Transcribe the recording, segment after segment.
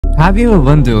Have you ever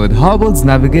wondered how birds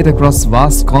navigate across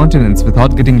vast continents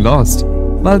without getting lost,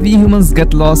 while we humans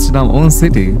get lost in our own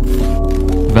city?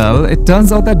 Well, it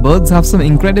turns out that birds have some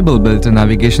incredible built-in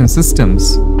navigation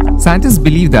systems. Scientists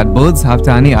believe that birds have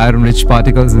tiny iron-rich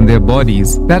particles in their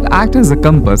bodies that act as a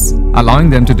compass,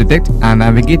 allowing them to detect and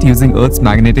navigate using Earth's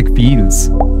magnetic fields.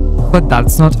 But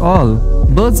that's not all.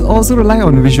 Birds also rely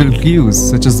on visual cues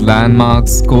such as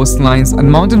landmarks, coastlines,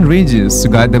 and mountain ranges to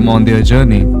guide them on their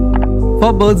journey.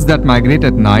 For birds that migrate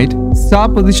at night, star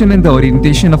position and the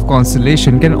orientation of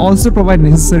constellation can also provide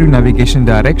necessary navigation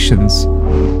directions.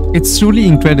 It's truly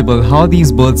incredible how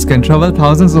these birds can travel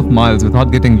thousands of miles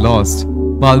without getting lost,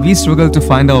 while we struggle to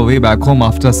find our way back home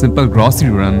after a simple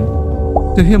grocery run.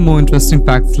 To hear more interesting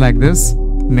facts like this,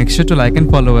 make sure to like and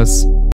follow us.